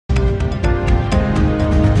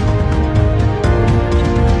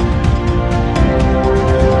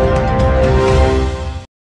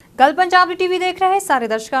कल पंजाब टीवी देख रहे सारे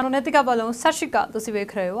दर्शकों ਨੂੰ ਨਿਤਿਕਾ ਵੱਲੋਂ ਸਤਿ ਸ਼੍ਰੀ ਅਕਾਲ। ਤੁਸੀਂ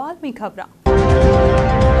ਵੇਖ ਰਹੇ ਹੋ ਆਲਮੀ ਖਬਰਾਂ।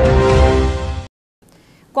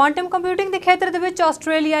 क्वांटम कंप्यूटिंग के खेत्र में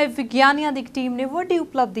आस्ट्रेलियाई विग्यानियों की एक टीम ने वड्डी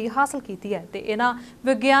उपलब्धि हासिल की है। इन्हां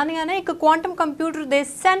विग्यानियों ने एक क्वांटम कंप्यूटर के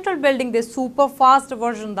सेंट्रल बिल्डिंग के सुपर फास्ट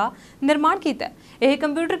वर्जन का निर्माण किया है। यह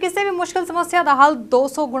कंप्यूटर किसी भी मुश्किल समस्या का हल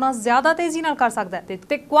 200 गुणा ज़्यादा तेजी नाल कर सकता है।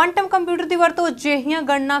 तो क्वांटम कंप्यूटर की वरतों अजिहियां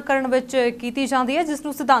गणना करने की जाती है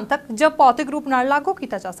जिसनूं सिद्धांतक ज भौतिक रूप नाल लागू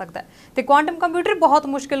किया जा सकता है। तो क्वांटम कंप्यूटर बहुत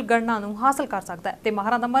मुश्किल गणना नूं हासिल कर सकता है। तो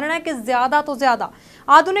माहरां दा मनना है कि ज़्यादा तो ज़्यादा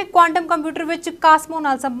आधुनिक क्वांटम कंप्यूटर विच कास्मो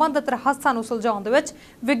नाल संबंधित रहस्यां नूं सुलझाउण दे विच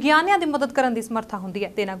विग्यानियां दी मदद करन दी समर्था हुंदी है।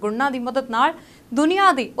 ते इन्हां गुणां दी मदद नाल दुनिया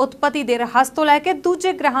दी उत्पत्ति दे रहस्य तो लैके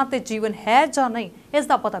दूजे ग्रहां ते जीवन है जां नहीं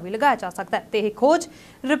इस दा पता भी लगाया जा सकता है। ते इह खोज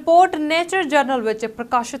रिपोर्ट नेचर जर्नल विच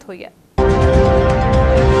प्रकाशित हुई है।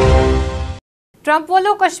 ट्रंप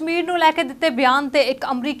वालों कश्मीर नूं लैके दिते बयान ते एक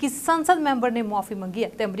अमरीकी संसद मैंबर ने मुआफ़ी मंगी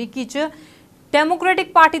है। ते अमरीकी च डेमोक्रेटिक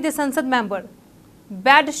पार्टी के संसद मैंबर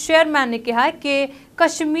बैड शेयरमैन ने कहा है कि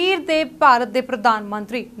कश्मीर के भारत के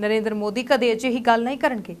प्रधानमंत्री नरेंद्र मोदी कदे अजिही गल नहीं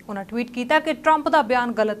करनगे। उन्होंने ट्वीट किया कि ट्रंप का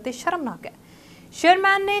बयान गलत ते शर्मनाक है।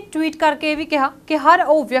 शेयरमैन ने ट्वीट करके यह भी कहा कि हर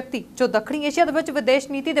वो व्यक्ति जो दक्षिणी एशिया के विदेश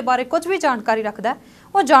नीति के बारे कुछ भी जानकारी रखता है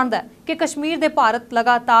वो जानता है कि कश्मीर के भारत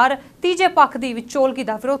लगातार तीजे पक्ष की विचोलगी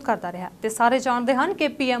का विरोध करता रहा। तो सारे जानते हैं कि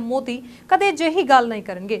PM मोदी कदे अजिही गल नहीं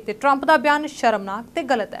करेंगे। तो ट्रंप का बयान शर्मनाक ते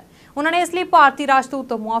गलत है। उन्होंने इसलिए भारतीय राजदूत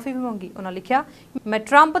तो मुआफ़ी भी मंगी। उन्होंने लिखा, मैं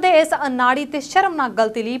ट्रंप के इस अनाड़ी ते शर्मनाक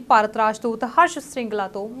गलती लिए भारत राजदूत हर्ष श्रिंगला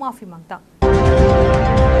तो मुआफ़ी मंगता।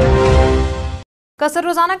 कसर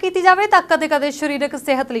रोजाना की जाए तो कदे कदे शरीरक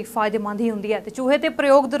सेहत लिए फायदेमंद ही होंगी है। तो चूहे के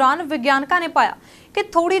प्रयोग दौरान विग्यानकों ने पाया कि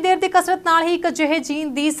थोड़ी देर की कसरत नाल ही एक अजिहे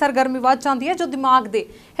जीन की सरगर्मी वध जाती है जो दिमाग के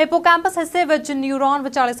हिपोकैंपस हिस्से में न्यूरॉन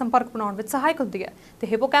विचाले संपर्क बनाने में सहायक होंगी है। तो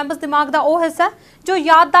हिपोकैंपस दिमाग का वह हिस्सा है जो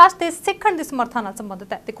याददाश्त ते सीखण की समर्था नाल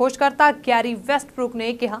संबंधित है। तो खोजकर्ता गैरी वेस्टब्रुक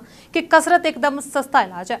ने कहा कि कसरत एकदम सस्ता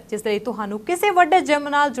इलाज है जिसके लिए तुहानू किसी वड्डे जिम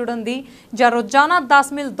नाल जुड़न दी जां रोजाना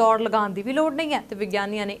 10 मील दौड़ लगाने की भी लोड़ नहीं है। तो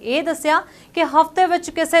विग्यानियों ने यह दस्सिया कि हफ्ते विच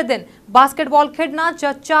किसी दिन बास्केटबॉल खेडना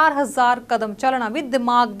या 4000 कदम चलना भी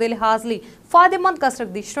दिमाग के लिहाज लिए फायदेमंद कसरत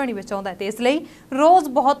की श्रेणी में आता है। तो इसलिए रोज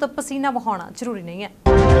बहुत पसीना बहाना जरूरी नहीं है।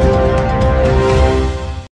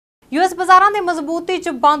 US बाजारों के मजबूती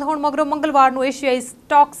च बंद होने मगरों मंगलवार को एशियाई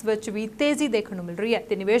स्टॉक्स में भी तेजी देखने को मिल रही है।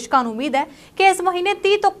 तो निवेशकों को उम्मीद है कि इस महीने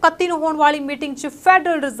 30 तो 31 होने वाली मीटिंग च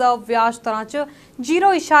फेडरल रिजर्व ब्याज दरां च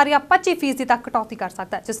 0.25% तक कटौती कर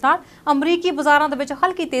सकता है जिस नाल अमरीकी बाजारों के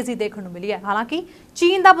हल्की तेजी देखने को मिली है। हालांकि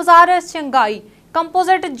चीन का बाजार शंघाई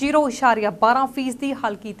कंपोजिट 0.12%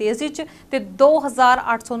 हल्की तेजी च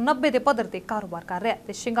 2890 के पद्धर से कारोबार कर रहा है।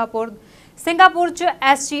 तो सिंगापुर च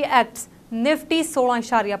SGX निफ्टी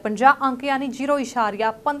 16.50 अंक यानी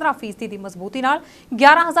 0.15% की मजबूती नाल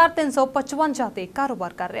 11,355 ते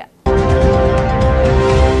कारोबार कर रहा है।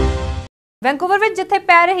 वैंकूवर में जिथे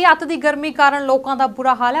पै रही अत की गर्मी कारण लोगों का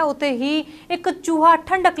बुरा हाल है उत्थे ही एक चूहा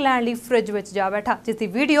ठंडक लैण लई फ्रिज में जा बैठा जिसकी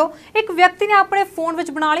वीडियो एक व्यक्ति ने अपने फोन में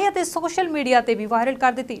बना ली और सोशल मीडिया से भी वायरल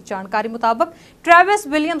कर दी। जानकारी मुताबक ट्रैविस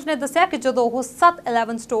विलियम्स ने दस्सिया कि जो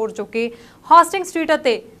 711 स्टोर जो कि हॉस्टिंग स्ट्रीट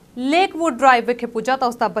और लेकवुड ड्राइव विखे पुजा तो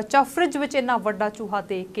उसका बच्चा फ्रिज में इन्ना वड्डा चूहा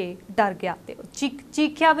देख के डर गया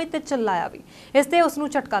चीखिया भी ते चिल्लाया भी। इससे उसनूं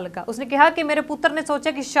झटका लगा। उसने कहा कि मेरे पुत्र ने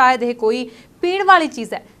सोचा कि शायद यह कोई पीण वाली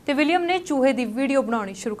चीज़ है। तो विलियम ने चूहे की वीडियो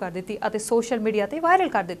बनानी शुरू कर दी और सोशल मीडिया पर वायरल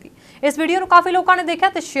कर दी। इस वीडियो को काफ़ी लोगों ने देखा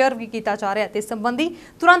तो शेयर भी किया जा रहा है। इस संबंधी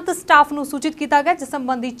तुरंत स्टाफ को सूचित किया गया जिस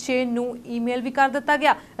संबंधी चेन को ईमेल भी कर दिता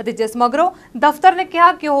गया और जिस मगरों दफ्तर ने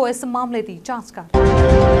कहा कि वह इस मामले की जांच कर।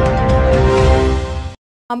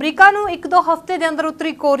 अमरीका नूं 1-2 हफ्ते के अंदर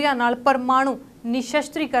उत्तरी कोरिया नाल परमाणु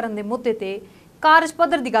निशस्त्रीकरण के मुद्दे ते कारज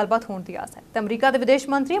पद्धर की गलबात होने की आस है। तो अमरीका के विदेश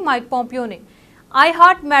मंत्री माइक पोम्पियो ने आई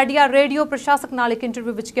हार्ट मीडिया रेडियो प्रशासक नाल एक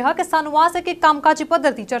इंटरव्यू में कहा कि सानू आस है कि कामकाजी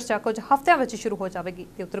पद्धर की चर्चा कुछ हफ्तों में शुरू हो जाएगी।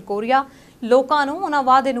 तो उत्तर कोरिया लोगों को उन्होंने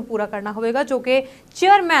वादे पूरा करना होगा जो कि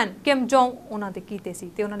चेयरमैन किम जोंग उन्होंने कीते सी।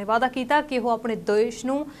 ते उन्होंने वादा किया कि वो अपने देश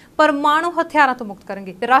को परमाणु हथियारों तो मुक्त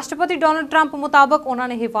करेंगे। राष्ट्रपति डोनाल्ड ट्रंप मुताबक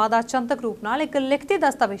उन्होंने यह वादा चंतक रूप नाल एक लिखती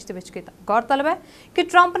दस्तावेज किया। गौरतलब है कि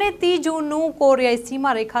ट्रंप ने 30 जून को कोरियाई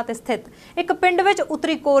सीमा रेखा से स्थित एक पिंड में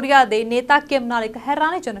उत्तरी कोरिया के नेता किम नाल एक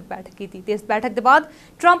हैरानीजनक बैठक की थी। इस बैठक के बाद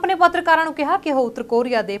ट्रंप ने पत्रकारों को कहा कि वह उत्तर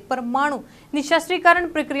कोरिया के परमाणु निशस्त्रीकरण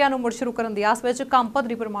प्रक्रिया मुड़ शुरू करने की आस में काम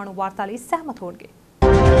पद्धरी परमाणु वार्ता लिए सहमत होंगे।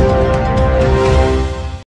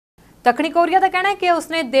 दक्षिणी कोरिया का कहना है कि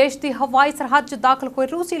उसने देश की हवाई सरहद च दाखिल हुए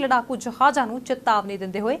रूसी लड़ाकू जहाज़ों को चेतावनी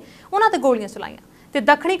देते हुए उन्होंने गोलियां चलाईयां। ਤੇ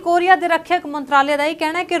ਦੱਖਣੀ ਕੋਰੀਆ ਦੇ ਰੱਖਿਅਕ ਮੰਤਰਾਲੇ ਦਾ ਇਹ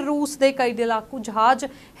ਕਹਿਣਾ ਹੈ ਕਿ ਰੂਸ ਦੇ ਕਈ ਲੜਾਕੂ ਜਹਾਜ਼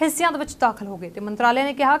ਹਿੱਸਿਆਂ ਦੇ ਵਿੱਚ ਦਾਖਲ ਹੋ ਗਏ ਤੇ ਮੰਤਰਾਲੇ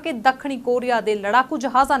ਨੇ ਕਿਹਾ ਕਿ ਦੱਖਣੀ ਕੋਰੀਆ ਦੇ ਲੜਾਕੂ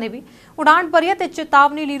ਜਹਾਜ਼ਾਂ ਨੇ ਵੀ ਉਡਾਣ ਭਰੀ ਤੇ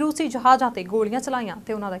ਚੇਤਾਵਨੀ ਲਈ ਰੂਸੀ ਜਹਾਜ਼ਾਂ ਤੇ ਗੋਲੀਆਂ ਚਲਾਈਆਂ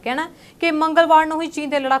ਤੇ ਉਹਨਾਂ ਦਾ ਕਹਿਣਾ ਹੈ ਕਿ ਮੰਗਲਵਾਰ ਨੂੰ ਹੀ ਚੀਨ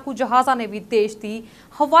ਦੇ ਲੜਾਕੂ ਜਹਾਜ਼ਾਂ ਨੇ ਵੀ ਦੇਸ਼ ਦੀ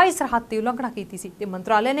ਹਵਾਈ ਸਰਹੱਦ ਦੀ ਉਲੰਘਣਾ ਕੀਤੀ ਸੀ ਤੇ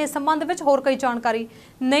ਮੰਤਰਾਲੇ ਨੇ ਇਸ ਸੰਬੰਧ ਵਿੱਚ ਹੋਰ ਕੋਈ ਜਾਣਕਾਰੀ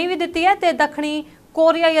ਨਹੀਂ ਵੀ ਦਿੱਤੀ ਹੈ ਤੇ ਦੱਖਣੀ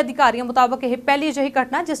ਕੋਰੀਆਈ ਅਧਿਕਾਰੀਆਂ ਮੁਤਾਬਕ ਇਹ ਪਹਿਲੀ ਅਜਿਹੀ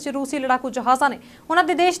ਘਟਨਾ ਜਿਸ 'ਚ ਰੂਸੀ ਲੜਾਕੂ ਜਹਾਜ਼ਾਂ ਨੇ ਉਹਨਾਂ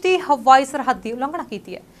ਦੇ ਦੇਸ਼ ਦੀ ਹਵਾਈ ਸਰਹੱਦ ਦੀ ਉਲੰਘਣਾ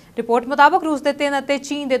ਕੀਤੀ ਹੈ। ਰਿਪੋਰਟ ਮੁਤਾਬਕ ਰੂਸ ਦੇ 3 ਅਤੇ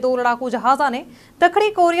ਚੀਨ ਦੇ 2 ਲੜਾਕੂ ਜਹਾਜ਼ਾਂ ਨੇ ਦੱਖਣੀ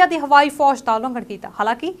ਕੋਰੀਆ ਦੀ ਹਵਾਈ ਫੌਜ ਦਾ ਉਲੰਘਣ ਕੀਤਾ।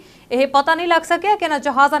 ਹਾਲਾਂਕਿ ਇਹ ਪਤਾ ਨਹੀਂ ਲੱਗ ਸਕਿਆ ਕਿ ਇਹਨਾਂ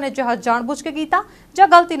ਜਹਾਜ਼ਾਂ ਨੇ ਜਹਾਜ਼ ਜਾਣਬੁੱਝ ਕੇ ਕੀਤਾ ਜਾਂ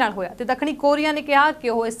ਗਲਤੀ ਨਾਲ ਹੋਇਆ ਤੇ ਦੱਖਣੀ ਕੋਰੀਆ ਨੇ ਕਿਹਾ ਕਿ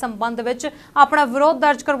ਉਹ ਇਸ ਸੰਬੰਧ ਵਿੱਚ ਆਪਣਾ ਵਿਰੋਧ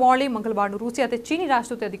ਦਰਜ ਕਰਵਾਉਣ ਲਈ ਮੰਗਲਵਾਰ ਨੂੰ ਰੂਸੀ ਅਤੇ ਚੀਨੀ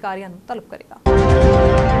ਰਾਸ਼ਟਰਦੂਤ ਅਧਿਕਾਰੀਆਂ ਨੂੰ ਤਲਬ ਕਰੇਗਾ।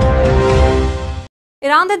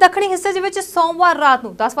 ईरान के दक्षिणी हिस्से ਵਿੱਚ सोमवार रात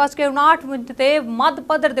ਨੂੰ 10:59 ਤੇ ਮੱਧ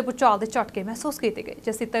ਪੱਧਰ ਦੇ ਭੂਚਾਲ ਦੇ ਝਟਕੇ ਮਹਿਸੂਸ ਕੀਤੇ ਗਏ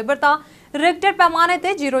ਜਿਸ ਦੀ ਤੀਬਰਤਾ ਰਿਕਟਰ ਪੈਮਾਨੇ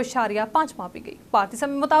ਤੇ 0.5 ਮਾਪੀ ਗਈ। ਭਾਰਤੀ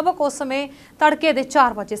ਸਮੇਂ ਮੁਤਾਬਕ ਉਸ ਸਮੇਂ ਤੜਕੇ ਦੇ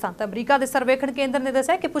 4 ਵਜੇ ਸਨ। ਅਮਰੀਕਾ ਦੇ ਸਰਵੇਖਣ ਕੇਂਦਰ ਨੇ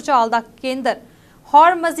ਦੱਸਿਆ ਕਿ ਭੂਚਾਲ ਦਾ ਕੇਂਦਰ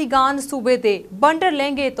ਹੌਰਮਜ਼ਗਾਨ ਸੂਬੇ ਦੇ ਬੰਡਰ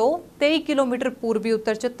ਲਹਿੰਗੇ ਤੋਂ 23 ਕਿਲੋਮੀਟਰ ਪੂਰਬੀ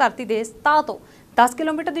ਉੱਤਰ 'ਚ ਧਰਤੀ ਦੇ ਸਤਹ ਤੋਂ 10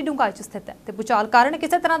 ਕਿਲੋਮੀਟਰ ਦੀ ਡੂੰਘਾਈ 'ਚ ਸਥਿਤ ਹੈ ਤੇ ਭੂਚਾਲ ਕਾਰਨ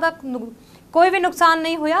ਕਿਸੇ ਤਰ੍ਹਾਂ ਦਾ ਕੋਈ ਵੀ ਨੁਕਸਾਨ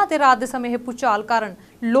ਨਹੀਂ ਹੋਇਆ ਤੇ ਰਾਤ ਦੇ ਸਮੇਂ ਇਹ ਭੂਚਾਲ ਕਾਰਨ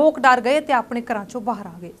ਲੋਕ ਡਰ ਗਏ ਤੇ ਆਪਣੇ ਘਰਾਂ 'ਚੋਂ ਬਾਹਰ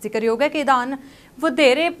ਆ ਗਏ। ਜ਼ਿਕਰਯੋਗ ਹੈ ਕਿ ਈਰਾਨ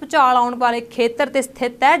ਵਧੇਰੇ ਭੂਚਾਲ ਆਉਣ ਵਾਲੇ ਖੇਤਰ ਤੇ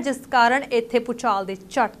ਸਥਿਤ ਹੈ ਜਿਸ ਕਾਰਨ ਇੱਥੇ ਭੂਚਾਲ ਦੇ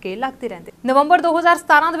ਝਟਕੇ ਲੱਗਦੇ ਰਹਿੰਦੇ। ਨਵੰਬਰ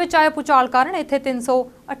 2017 ਦੇ ਵਿੱਚ ਆਏ ਭੂਚਾਲ ਕਾਰਨ ਇੱਥੇ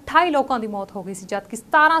 328 ਲੋਕਾਂ ਦੀ ਮੌਤ ਹੋ ਗਈ ਸੀ ਜਦਕਿ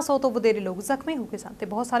 1700 ਤੋਂ ਵਧੇਰੇ ਲੋਕ ਜ਼ਖਮੀ ਹੋ ਗਏ ਸਨ ਤੇ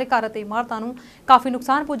ਬਹੁਤ ਸਾਰੇ ਘਰ ਅਤੇ ਇਮਾਰਤਾਂ ਨੂੰ ਕਾਫੀ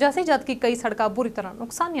ਨੁਕਸਾਨ ਪੁੱਜਾ ਸੀ ਜਦਕਿ ਕਈ ਸੜਕਾਂ ਬੁਰੀ ਤਰ੍ਹਾਂ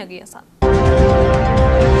ਨੁਕਸਾਨੀਆਂ ਗਈਆਂ ਸਨ।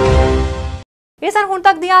 ਇਹ ਸਨ ਹੁਣ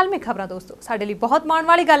ਤੱਕ ਦੀਆਂ ਆਲਮੀ ਖਬਰਾਂ ਦੋਸਤੋ। ਸਾਡੇ ਲਈ ਬਹੁਤ ਮਾਣ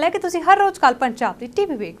ਵਾਲੀ ਗੱਲ ਹੈ ਕਿ ਤੁਸੀਂ ਹਰ ਰੋਜ਼ ਕੱਲ ਪੰਜਾਬ ਦੀ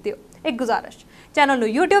ਟੀਵੀ ਵੇਖਦੇ ਹੋ। ਇੱਕ ਗੁਜ਼ਾਰਿਸ਼, ਚੈਨਲ ਨੂੰ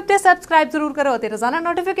YouTube ਤੇ ਸਬਸਕ੍ਰਾਈਬ ਜ਼ਰੂਰ ਕਰੋ ਅਤੇ ਰੋਜ਼ਾਨਾ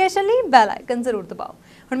ਨੋਟੀਫਿਕੇਸ਼ਨ ਲਈ ਬੈਲ ਆਈਕਨ ਜ਼ਰੂਰ ਦਬਾਓ।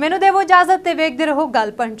 ਹੁਣ ਮੈਨੂੰ ਦੇਵੋ ਇਜਾਜ਼ਤ ਤੇ ਵੇਖਦੇ ਰਹੋ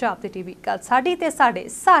ਗੱਲ ਪੰਜਾਬ ਦੀ ਟੀਵੀ। ਗੱਲ ਸਾਡੀ ਤੇ ਸਾਡੇ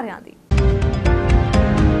ਸਾਰਿਆਂ ਦੀ।